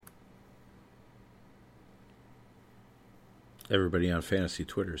Everybody on fantasy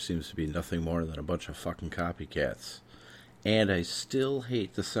Twitter seems to be nothing more than a bunch of fucking copycats. And I still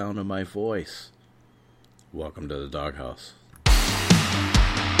hate the sound of my voice. Welcome to the Dawghouse.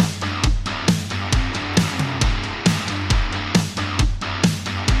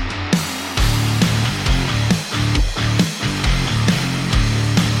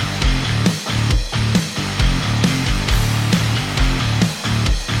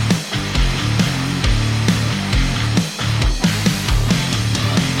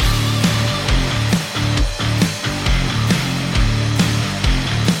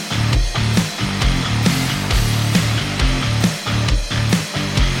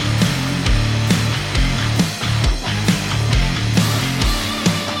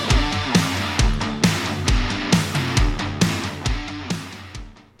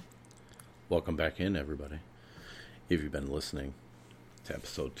 Welcome back in, everybody. If you've been listening to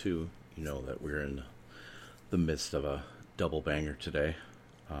episode 2, you know that we're in the midst of a double banger today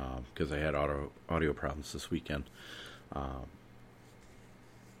because I had audio problems this weekend,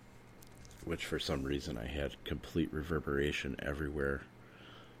 which for some reason I had complete reverberation everywhere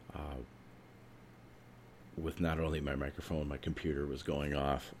with not only my microphone, my computer was going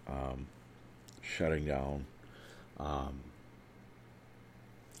off, shutting down.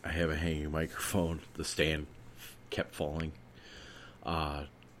 I have a hanging microphone. The stand kept falling.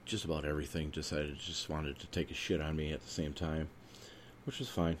 Just about everything just wanted to take a shit on me at the same time, which was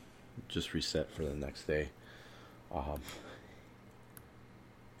fine. Just reset for the next day.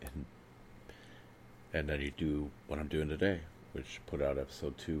 And then you do what I'm doing today, which put out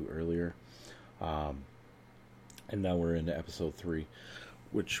episode 2 earlier. And now we're into episode 3,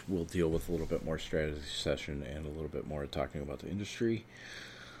 which will deal with a little bit more strategy session and a little bit more talking about the industry.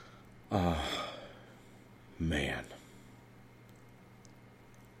 Man,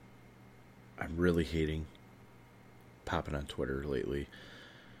 I'm really hating popping on Twitter lately,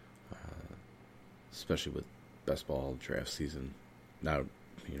 especially with best ball draft season. Now,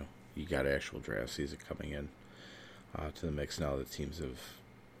 you got actual draft season coming in to the mix now that teams have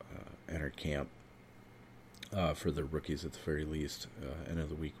entered camp for the rookies at the very least. End of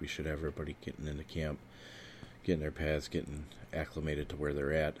the week, we should have everybody getting into camp, getting their pads, getting acclimated to where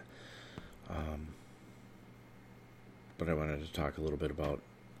they're at. But I wanted to talk a little bit about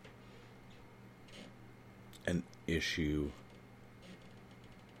an issue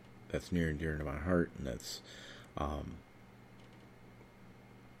that's near and dear to my heart, and that's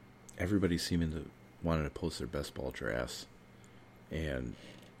everybody seeming to wanting to post their best ball drafts and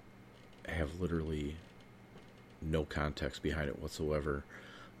have literally no context behind it whatsoever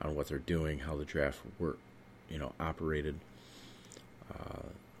on what they're doing, how the draft operated.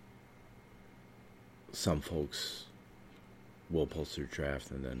 Some folks will post their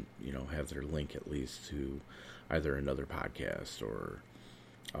draft and then, have their link at least to either another podcast or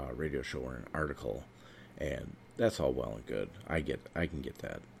a radio show or an article. And that's all well and good. I can get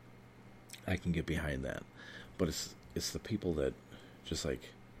that. I can get behind that. But it's the people that just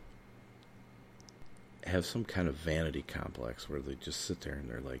have some kind of vanity complex where they just sit there and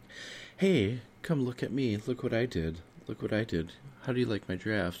they're like, hey, come look at me. Look what I did. Look what I did. How do you like my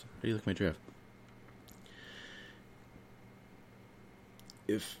draft? How do you like my draft?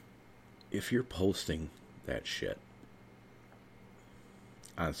 If you're posting that shit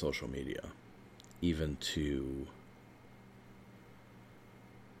on social media, even to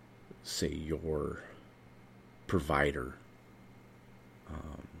say your provider,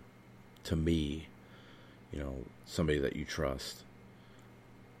 to me, somebody that you trust,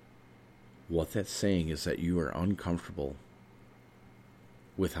 what that's saying is that you are uncomfortable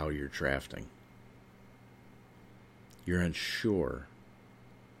with how you're drafting. You're unsure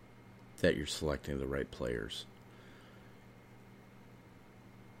that you're selecting the right players.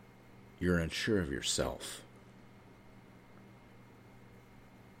 You're unsure of yourself.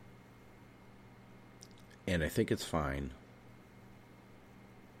 And I think it's fine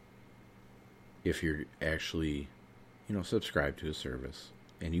if you're actually, subscribed to a service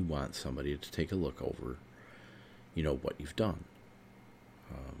and you want somebody to take a look over, what you've done.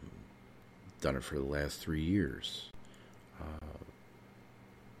 Done it for the last 3 years.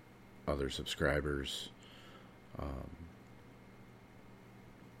 Other subscribers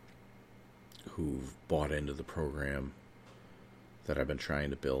who've bought into the program that I've been trying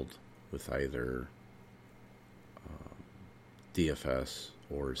to build with either DFS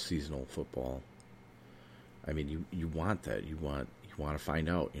or seasonal football. I mean, you want that. You want to find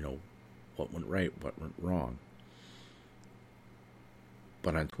out, what went right, what went wrong.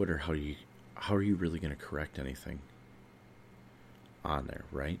 But on Twitter, how are you really going to correct anything on there,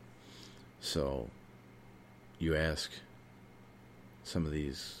 right? So you ask some of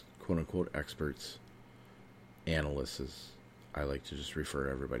these quote-unquote experts, analysts, as I like to just refer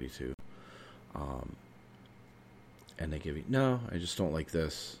everybody to, and they give you, no, I just don't like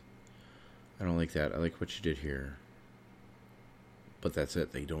this. I don't like that. I like what you did here. But that's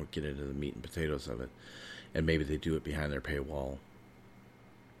it. They don't get into the meat and potatoes of it. And maybe they do it behind their paywall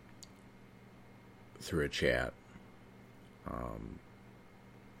through a chat.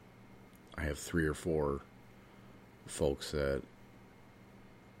 I have 3 or 4 folks that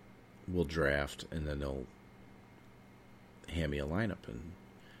will draft, and then they'll hand me a lineup and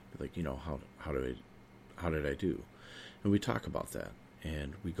be like, how did I do? And we talk about that,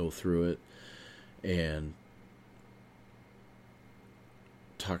 and we go through it and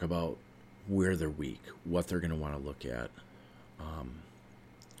talk about where they're weak, what they're going to want to look at,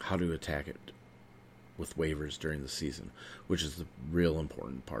 how to attack it with waivers during the season, which is the real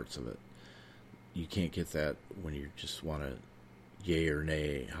important parts of it. You can't get that when you just want to yay or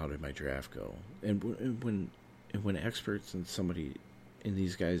nay, how did my draft go? And when experts and somebody and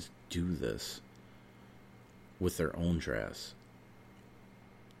these guys do this with their own drafts,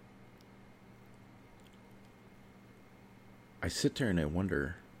 I sit there and I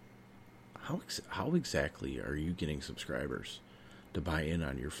wonder, how exactly are you getting subscribers to buy in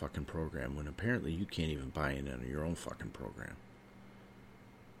on your fucking program when apparently you can't even buy in on your own fucking program?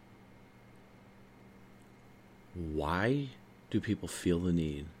 Why do people feel the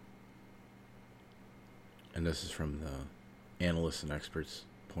need, and this is from the analysts and experts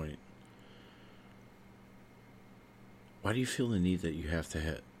point, why do you feel the need that you have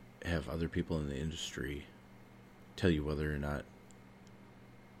to have other people in the industry tell you whether or not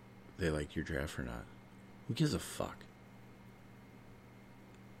they like your draft or not? Who gives a fuck?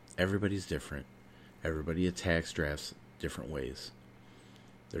 Everybody's different. Everybody attacks drafts different ways.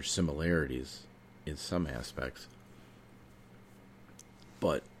 There's similarities in some aspects.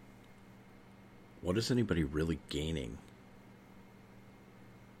 But what is anybody really gaining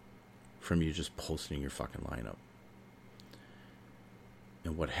from you just posting your fucking lineup?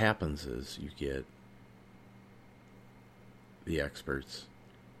 And what happens is you get the experts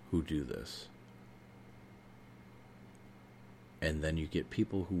who do this. And then you get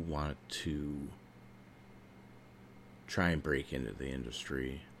people who want to try and break into the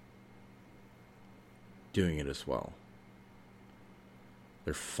industry doing it as well.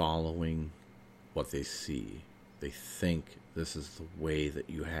 They're following what they see. They think this is the way that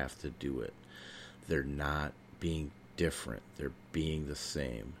you have to do it. They're not being different. They're being the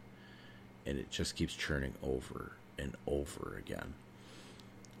same. And it just keeps churning over and over again.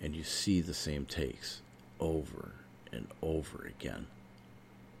 And you see the same takes over and over again.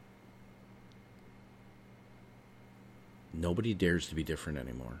 Nobody dares to be different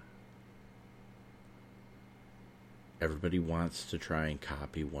anymore. Everybody wants to try and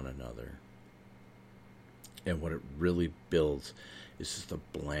copy one another. And what it really builds is just a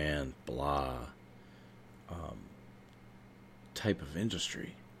bland, blah type of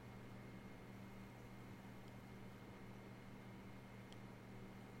industry.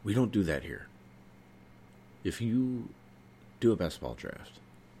 We don't do that here. If you do a best ball draft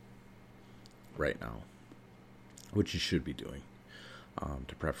right now, which you should be doing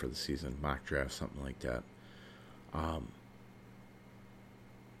to prep for the season, mock draft, something like that,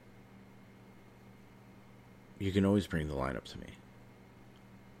 you can always bring the lineup to me.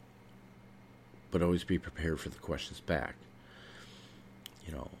 But always be prepared for the questions back.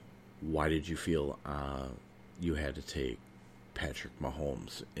 Why did you feel you had to take Patrick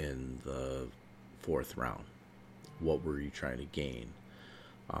Mahomes in the 4th round? What were you trying to gain?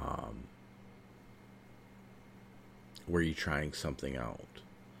 Were you trying something out?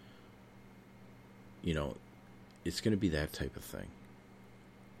 It's going to be that type of thing.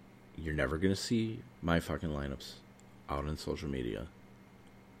 You're never going to see my fucking lineups out on social media.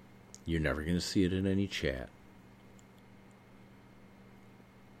 You're never going to see it in any chat.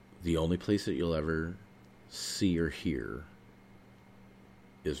 The only place that you'll ever see or hear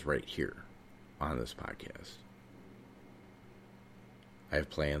is right here on this podcast. I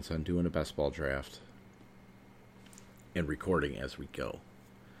have plans on doing a best ball draft and recording as we go.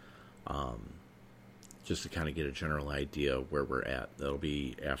 Just to kind of get a general idea of where we're at. That'll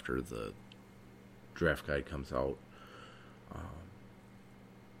be after the draft guide comes out.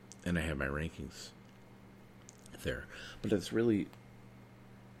 And I have my rankings there. But it's really,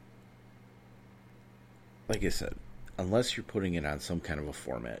 like I said, unless you're putting it on some kind of a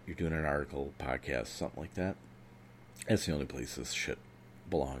format, you're doing an article, podcast, something like that, that's the only place this shit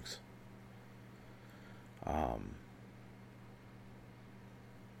belongs.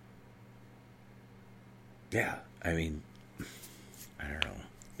 Yeah, I mean,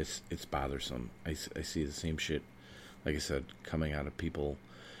 it's bothersome. I see the same shit, like I said, coming out of people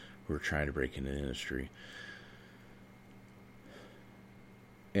who are trying to break into the industry.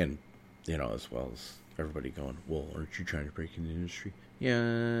 And, as well as everybody going, well, aren't you trying to break into the industry?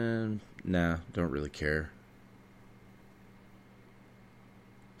 Yeah, nah, don't really care.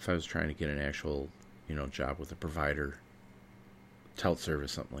 If I was trying to get an actual, job with a provider, tele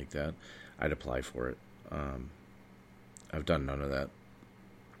service, something like that, I'd apply for it. I've done none of that.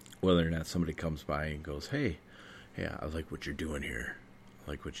 Whether or not somebody comes by and goes, hey, I like what you're doing here.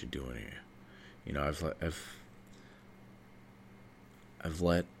 I've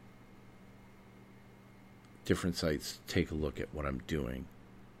let different sites take a look at what I'm doing.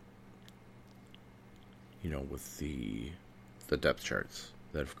 With the depth charts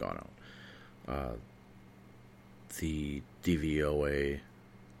that have gone out. The DVOA,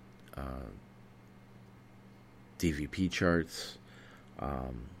 DVP charts,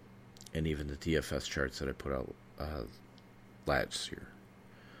 and even the DFS charts that I put out last year.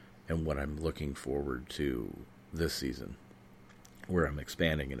 And what I'm looking forward to this season, where I'm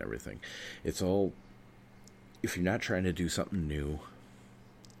expanding and everything. It's all, if you're not trying to do something new,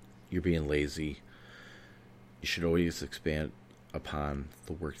 you're being lazy. You should always expand upon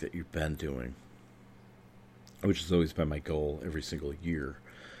the work that you've been doing, which has always been my goal every single year.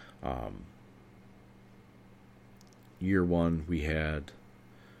 Year one, we had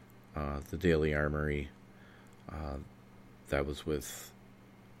the Daily Armory. That was with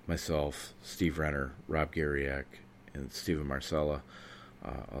myself, Steve Renner, Rob Garriak, and Steven Marcella,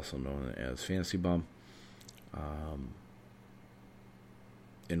 also known as Fantasy Bum,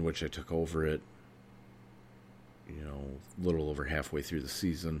 in which I took over it, a little over halfway through the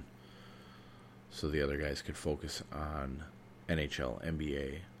season, so the other guys could focus on NHL,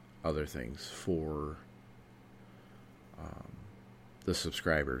 NBA, other things for the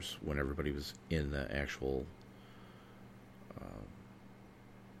subscribers when everybody was in the actual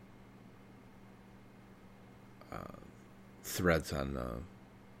threads on the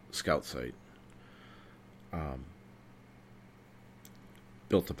Scout site.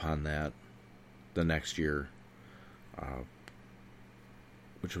 Built upon that the next year,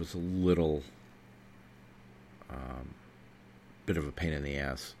 which was a little bit of a pain in the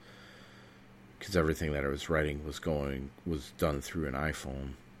ass, because everything that I was writing was done through an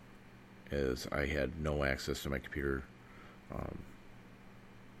iPhone, as I had no access to my computer,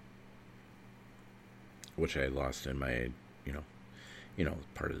 which I lost in my,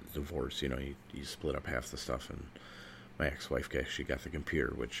 part of the divorce. You split up half the stuff, and my ex-wife actually got the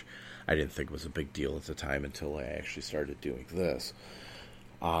computer, which I didn't think was a big deal at the time until I actually started doing this.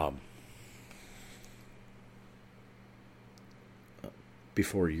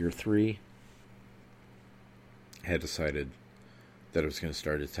 Before year 3, I had decided that I was going to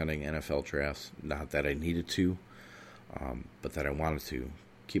start attending NFL drafts. Not that I needed to, but that I wanted to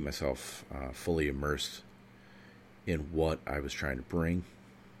keep myself fully immersed in what I was trying to bring.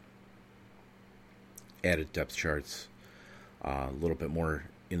 Added depth charts, a little bit more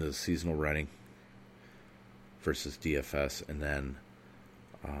into the seasonal writing versus DFS, and then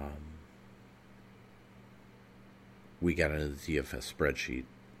we got into the DFS spreadsheet,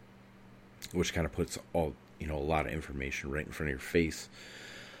 which kind of puts all, a lot of information right in front of your face.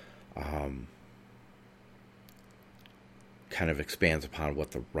 Kind of expands upon what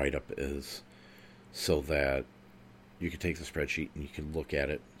the write-up is, so that you can take the spreadsheet and you can look at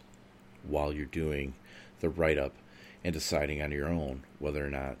it while you're doing the write-up and deciding on your own whether or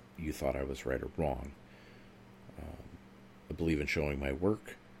not you thought I was right or wrong. I believe in showing my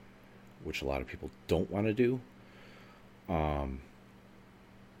work, which a lot of people don't want to do. And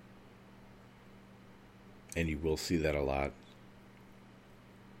you will see that a lot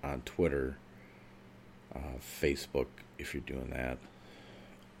on Twitter, Facebook, if you're doing that,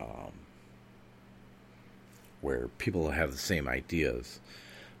 where people have the same ideas,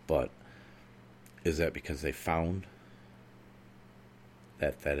 but is that because they found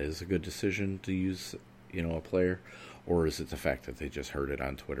that is a good decision to use, a player, or is it the fact that they just heard it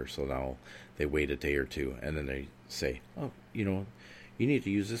on Twitter, so now they wait a day or two, and then they say, oh, you need to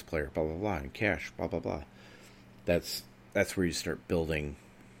use this player, blah, blah, blah, and cash, blah, blah, blah. That's where you start building.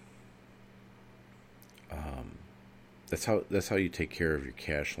 That's how you take care of your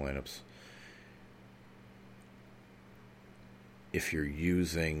cash lineups. If you're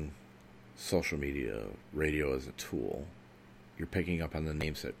using social media, radio as a tool, you're picking up on the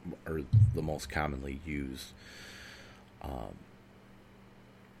names that are the most commonly used,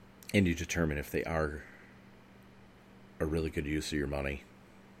 and you determine if they are a really good use of your money,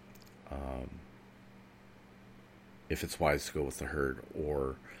 if it's wise to go with the herd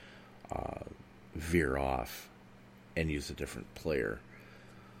or veer off and use a different player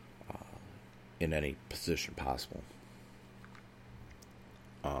in any position possible.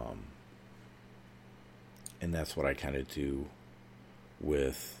 And that's what I kind of do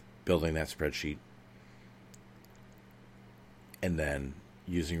with building that spreadsheet and then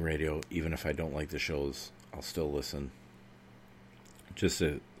using radio. Even if I don't like the shows, I'll still listen just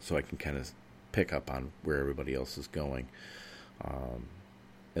so I can kind of pick up on where everybody else is going,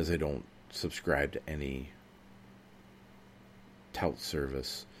 as I don't subscribe to any tout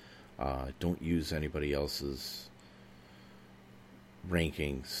service. Don't use anybody else's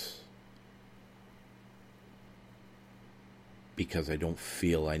rankings because I don't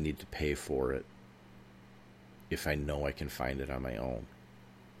feel I need to pay for it if I know I can find it on my own.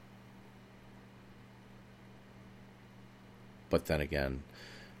 But then again,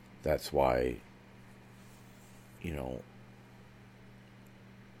 that's why,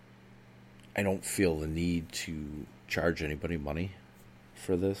 I don't feel the need to charge anybody money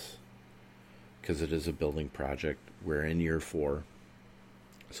for this, because it is a building project. We're in year 4,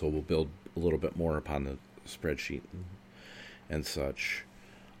 so we'll build a little bit more upon the spreadsheet and such,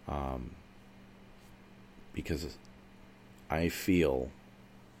 because I feel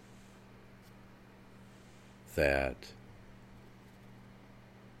that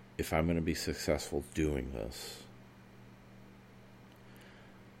if I'm going to be successful doing this,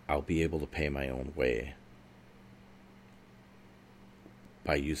 I'll be able to pay my own way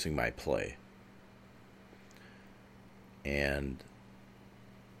by using my play. And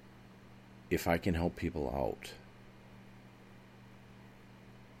if I can help people out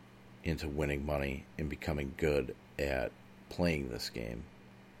into winning money and becoming good at playing this game,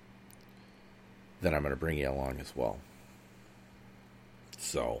 then I'm going to bring you along as well.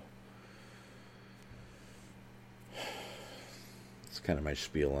 So, it's kind of my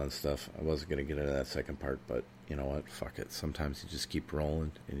spiel on stuff. I wasn't going to get into that second part, but you know what? Fuck it. Sometimes you just keep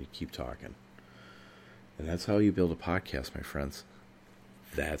rolling and you keep talking. And that's how you build a podcast, my friends.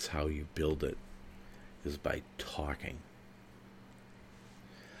 That's how you build it, is by talking.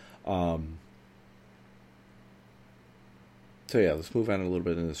 So yeah, let's move on a little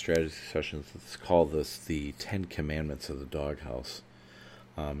bit in the strategy sessions. Let's call this the 10 Commandments of the Dawghouse.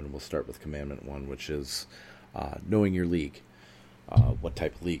 And we'll start with Commandment 1, which is knowing your league. What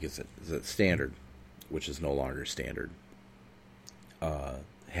type of league is it? Is it standard, which is no longer standard?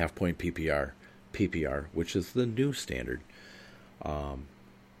 Half-point PPR, which is the new standard.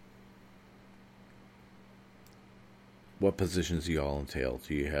 What positions do you all entail?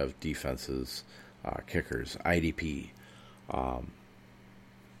 Do you have defenses, kickers, IDP?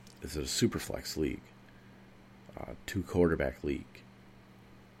 Is it a super flex league? 2 quarterback league?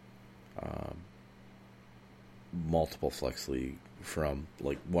 Multiple flex league, from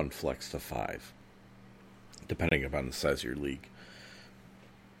like 1 flex to 5, depending upon the size of your league.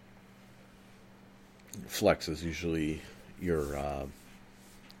 Flex is usually your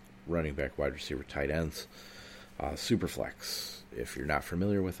running back, wide receiver, tight ends. Super flex, if you're not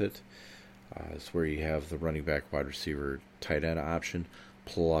familiar with it, is where you have the running back, wide receiver, tight end option,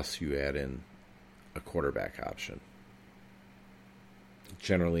 plus you add in a quarterback option.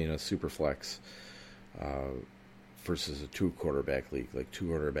 Generally in a super flex versus a 2 quarterback league. Like 2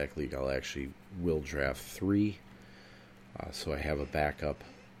 quarterback league, will draft 3. So I have a backup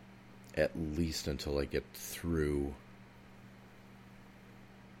at least until I get through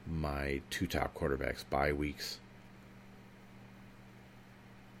my 2 top quarterbacks bye weeks.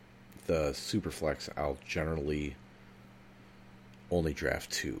 The super flex, I'll generally only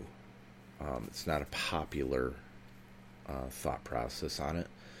draft 2. It's not a popular thought process on it.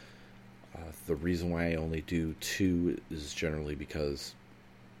 The reason why I only do 2 is generally because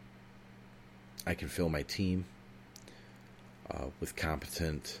I can fill my team with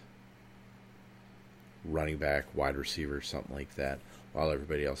competent running back, wide receiver, something like that, while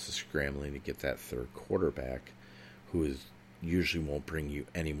everybody else is scrambling to get that 3rd quarterback, who is usually won't bring you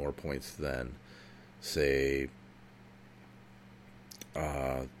any more points than, say,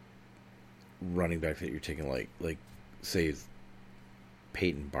 running back that you're taking, like say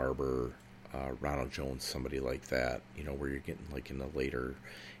Peyton Barber, Ronald Jones, somebody like that, where you're getting like in the later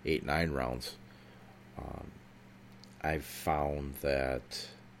 8-9 rounds. I've found that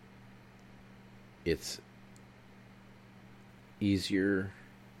it's easier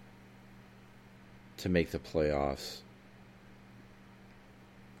to make the playoffs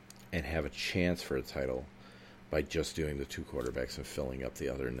and have a chance for a title by just doing the 2 quarterbacks and filling up the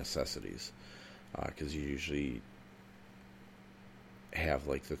other necessities. Because you usually have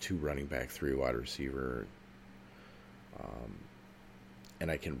like the 2 running back, 3 wide receiver, And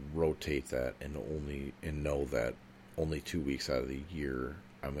I can rotate that and know that only 2 weeks out of the year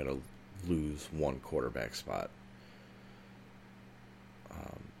I'm going to lose one quarterback spot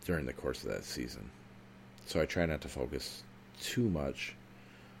during the course of that season. So I try not to focus too much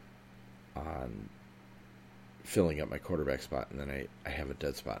on filling up my quarterback spot, and then I have a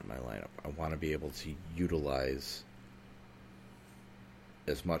dead spot in my lineup. I want to be able to utilize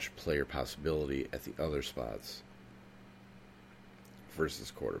as much player possibility at the other spots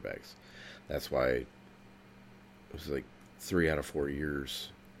versus quarterbacks. That's why it was like 3 out of 4 years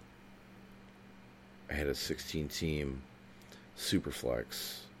I had a 16-team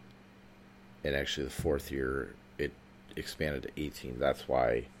Superflex, and actually the 4th year it expanded to 18. That's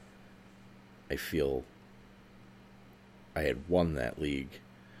why I feel I had won that league,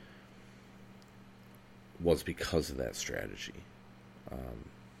 was because of that strategy.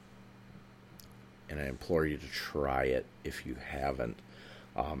 And I implore you to try it if you haven't,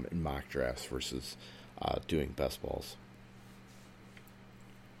 in mock drafts versus doing best balls.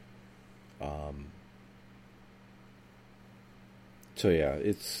 So yeah,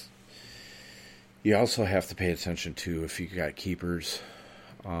 you also have to pay attention to if you got keepers,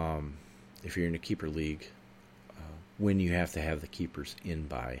 if you're in a keeper league, when you have to have the keepers in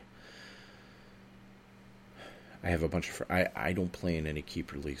by. I have a bunch of I don't play in any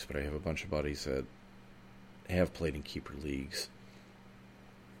keeper leagues, but I have a bunch of buddies that have played in keeper leagues,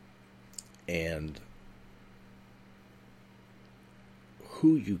 and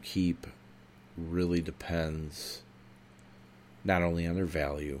who you keep really depends not only on their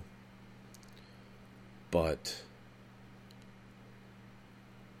value, but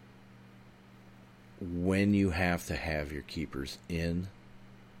when you have to have your keepers in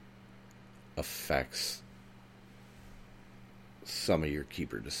affects some of your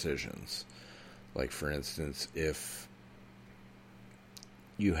keeper decisions. Like, for instance, if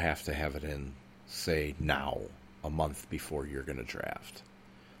you have to have it in, say, now, a month before you're going to draft,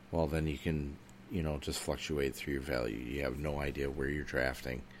 well, then you can, just fluctuate through your value. You have no idea where you're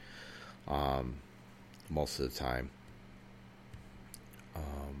drafting most of the time.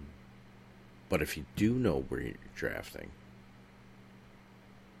 But if you do know where you're drafting,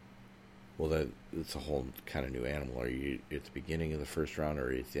 well, it's a whole kind of new animal. Are you at the beginning of the first round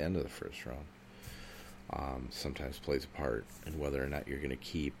or at the end of the first round? Sometimes plays a part in whether or not you're going to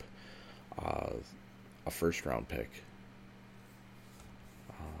keep a first round pick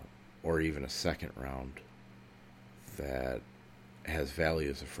or even a second round that has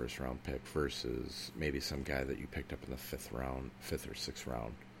value as a first round pick versus maybe some guy that you picked up in the fifth or sixth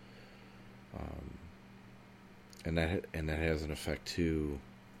round. And that has an effect too.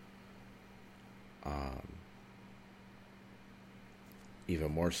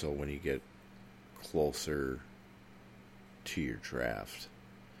 Even more so when you get closer to your draft.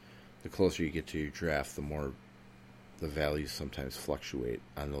 The closer you get to your draft, the more the values sometimes fluctuate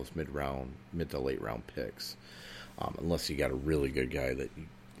on those mid to late round picks. Unless you got a really good guy that you,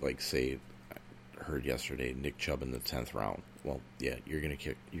 like, say, I heard yesterday, Nick Chubb in the 10th round. Well, yeah, you're gonna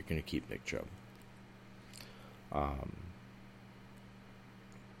keep Nick Chubb.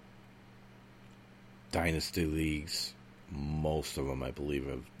 Dynasty leagues, most of them I believe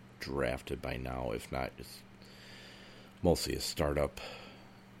have drafted by now. If not, it's mostly a startup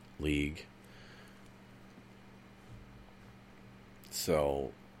league.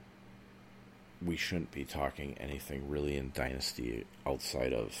 So we shouldn't be talking anything really in Dynasty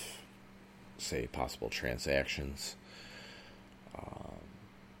outside of, say, possible transactions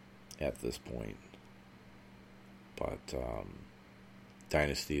at this point. But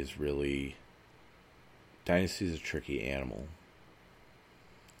Dynasty is a tricky animal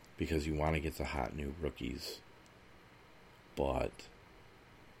because you want to get the hot new rookies, but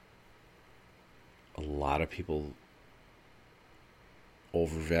a lot of people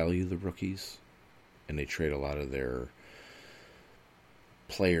overvalue the rookies and they trade a lot of their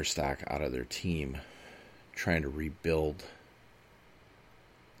player stock out of their team trying to rebuild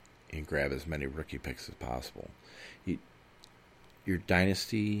and grab as many rookie picks as possible. Your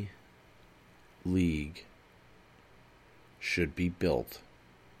Dynasty league should be built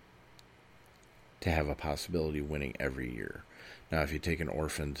to have a possibility of winning every year. Now, if you take an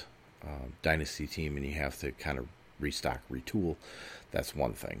orphaned Dynasty team and you have to kind of restock, retool, that's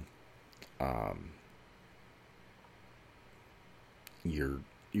one thing. You're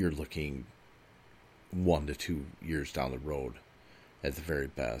looking 1 to 2 years down the road at the very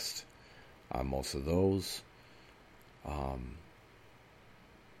best on most of those.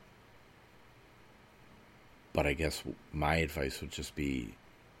 But I guess my advice would just be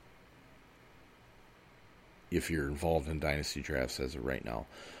if you're involved in dynasty drafts as of right now,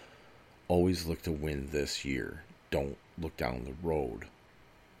 always look to win this year. Don't look down the road.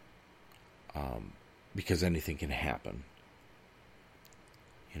 Because anything can happen.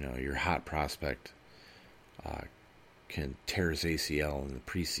 You know, your hot prospect can tear his ACL in the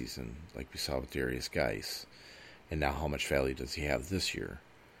preseason, like we saw with Darius Geis. And now how much value does he have this year?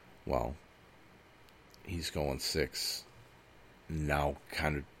 Well, he's going 6, now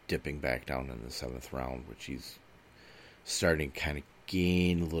kind of dipping back down in the 7th round, which he's starting to kind of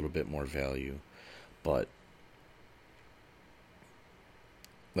gain a little bit more value. But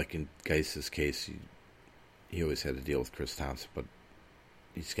like in Geis's case, he always had to deal with Chris Thompson, but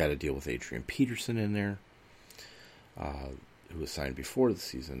he's got to deal with Adrian Peterson in there, who was signed before the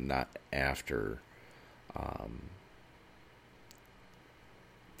season, not after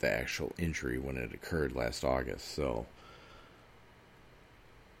the actual injury when it occurred last August. So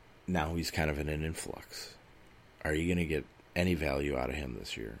now he's kind of in an influx. Are you going to get any value out of him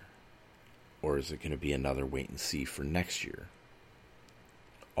this year? Or is it going to be another wait and see for next year?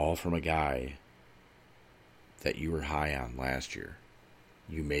 All from a guy that you were high on last year.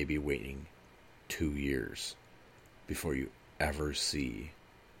 You may be waiting 2 years before you ever see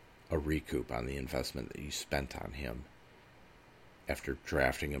a recoup on the investment that you spent on him after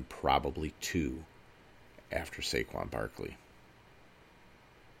drafting him probably 2 after Saquon Barkley.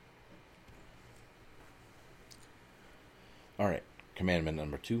 All right, commandment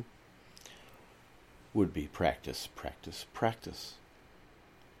number 2 would be practice, practice, practice.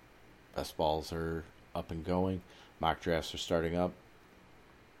 Best balls are up and going. Mock drafts are starting up.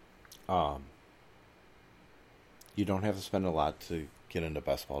 You don't have to spend a lot to get into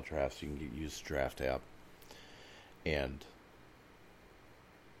best ball drafts. You can use the draft app and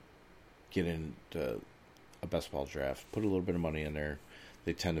get into a best ball draft. Put a little bit of money in there.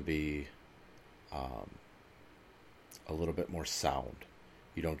 They tend to be a little bit more sound.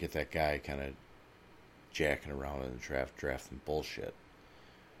 You don't get that guy kind of jacking around in the draft, drafting bullshit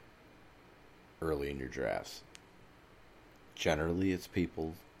early in your drafts. Generally, it's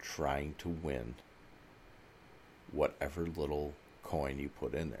people trying to win whatever little coin you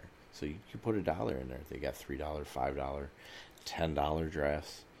put in there. So you can put $1 in there. They got $3, $5, $10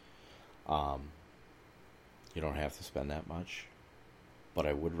 drafts. You don't have to spend that much. But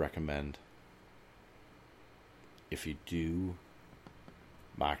I would recommend, if you do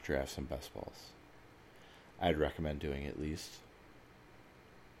mock drafts and best balls, I'd recommend doing at least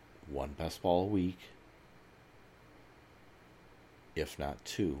 1 best ball a week, if not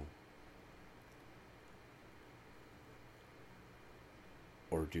 2,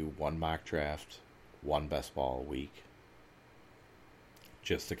 or do 1 mock draft, 1 best ball a week,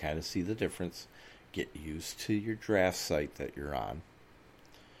 just to kind of see the difference, get used to your draft site that you're on,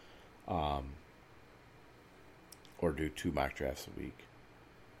 or do 2 mock drafts a week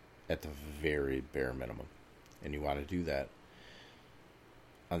at the very bare minimum. And you want to do that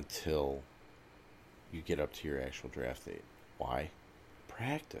until you get up to your actual draft date. Why?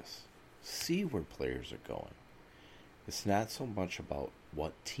 Practice. See where players are going. It's not so much about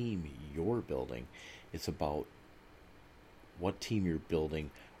what team you're building. It's about what team you're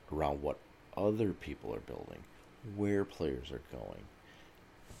building around what other people are building. Where players are going.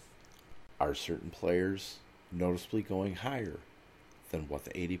 Are certain players noticeably going higher than what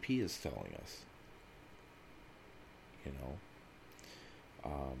the ADP is telling us? You know,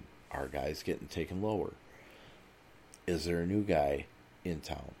 are guys getting taken lower? Is there a new guy in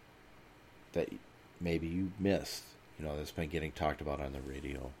town that maybe you missed? You know, that's been getting talked about on the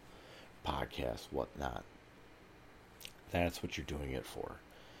radio, podcast, whatnot. That's what you're doing it for.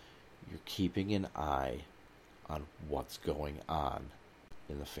 You're keeping an eye on what's going on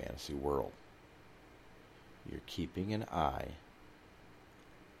in the fantasy world. You're keeping an eye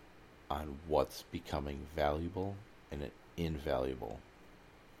on what's becoming valuable and invaluable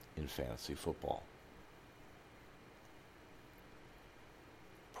in fantasy football.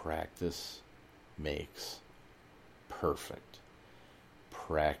 Practice makes perfect.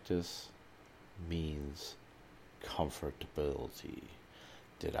 Practice means comfortability.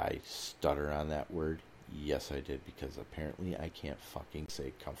 Did I stutter on that word? Yes, I did, because apparently I can't fucking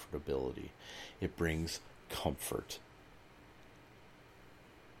say comfortability. It brings comfort.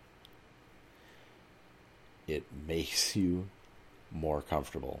 It makes you more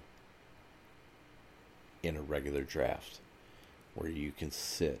comfortable in a regular draft where you can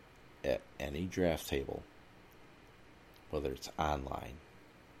sit at any draft table, whether it's online,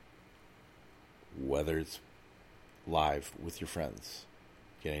 whether it's live with your friends,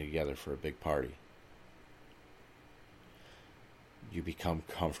 getting together for a big party. You become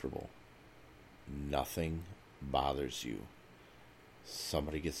comfortable. Nothing bothers you,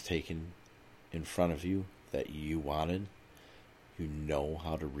 somebody gets taken in front of you that you wanted, you know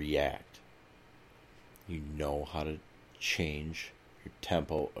how to react. You know how to change your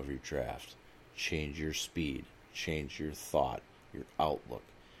tempo of your draft, change your speed, change your thought, your outlook.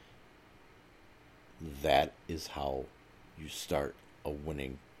 That is how you start a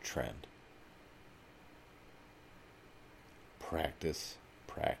winning trend. Practice,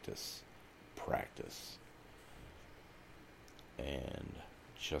 practice, practice. And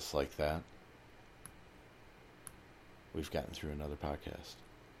just like that, we've gotten through another podcast.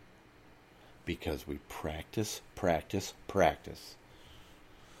 Because we practice, practice, practice.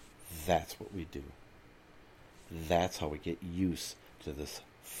 That's what we do. That's how we get used to this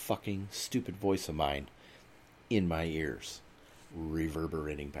fucking stupid voice of mine in my ears,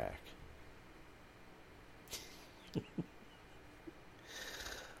 reverberating back.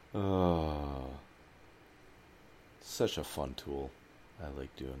 Oh, such a fun tool. I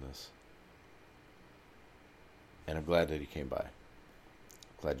like doing this. And I'm glad that he came by.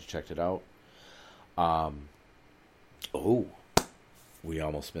 Glad you checked it out. Oh, we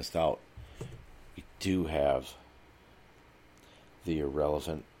almost missed out. We do have the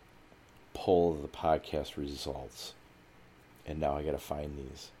irrelevant poll of the podcast results. And now I got to find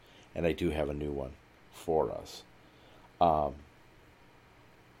these. And I do have a new one for us.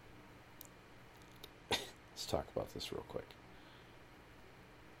 Let's talk about this real quick.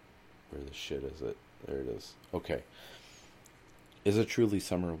 Where the shit is it? There it is. Okay. Is it truly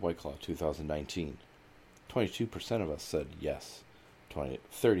Summer of White Claw 2019? 22% of us said yes.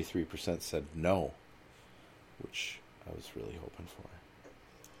 33% said no, which I was really hoping for.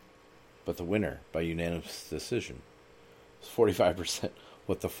 But the winner, by unanimous decision, was 45%.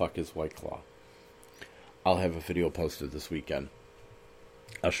 What the fuck is White Claw? I'll have a video posted this weekend.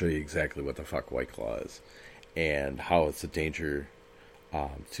 I'll show you exactly what the fuck White Claw is and how it's a danger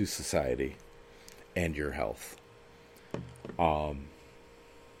to society and your health.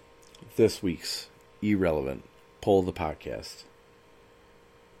 This week's irrelevant poll of the podcast.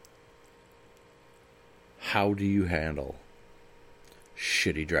 How do you handle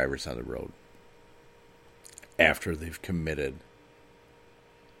shitty drivers on the road after they've committed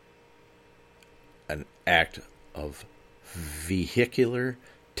an act of vehicular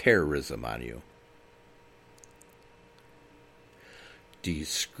terrorism on you? Do you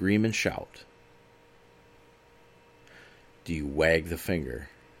scream and shout? Do you wag the finger?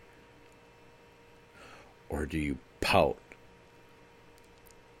 Or do you pout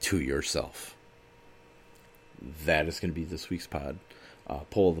to yourself? That is going to be this week's poll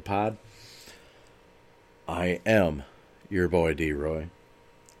of the pod. I am your boy D-Roy.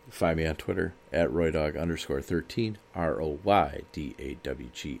 Find me on Twitter at RoydawG_13,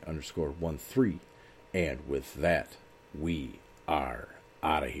 ROYDAWG_13. And with that, we are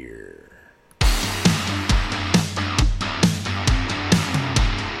out of here.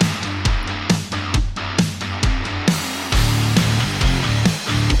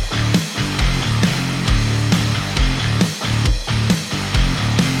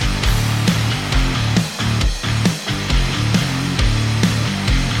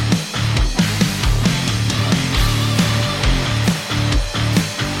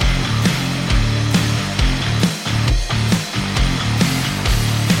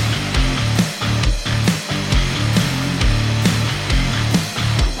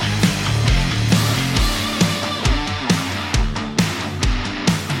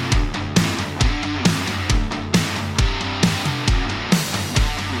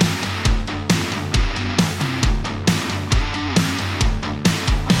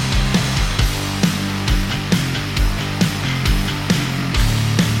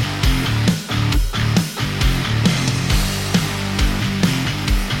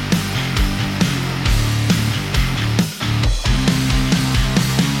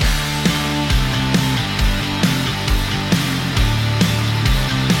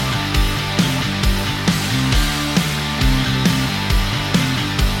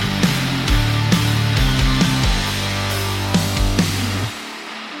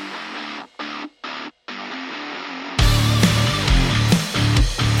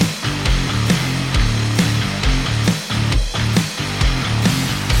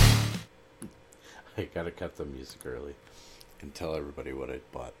 I gotta cut the music early and tell everybody what I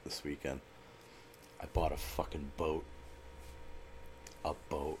bought this weekend. I bought a fucking boat. A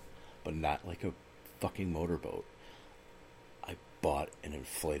boat. But not like a fucking motorboat. I bought an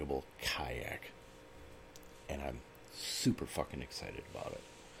inflatable kayak. And I'm super fucking excited about it.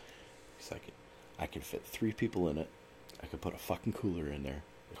 Because I could fit 3 people in it. I could put a fucking cooler in there.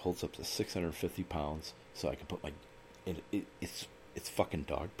 It holds up to 650 pounds, so I can put my... It's fucking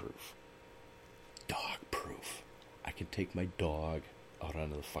dog proof. Dog proof. I can take my dog out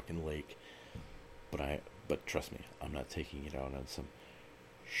onto the fucking lake, but trust me, I'm not taking it out on some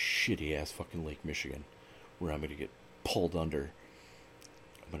shitty ass fucking Lake Michigan where I'm gonna get pulled under.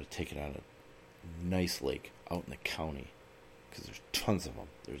 I'm gonna take it on a nice lake out in the county, because there's tons of them.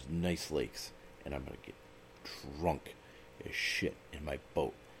 There's nice lakes, and I'm gonna get drunk as shit in my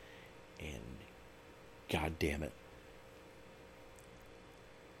boat. And god damn it,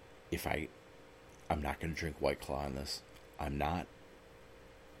 I'm not gonna drink White Claw on this. I'm not.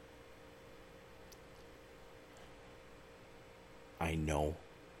 I know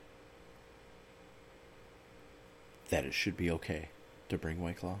that it should be okay to bring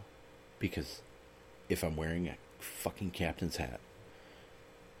White Claw, because if I'm wearing a fucking captain's hat,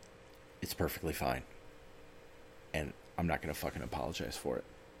 it's perfectly fine. And I'm not gonna fucking apologize for it.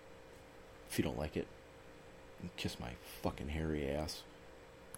 If you don't like it, kiss my fucking hairy ass.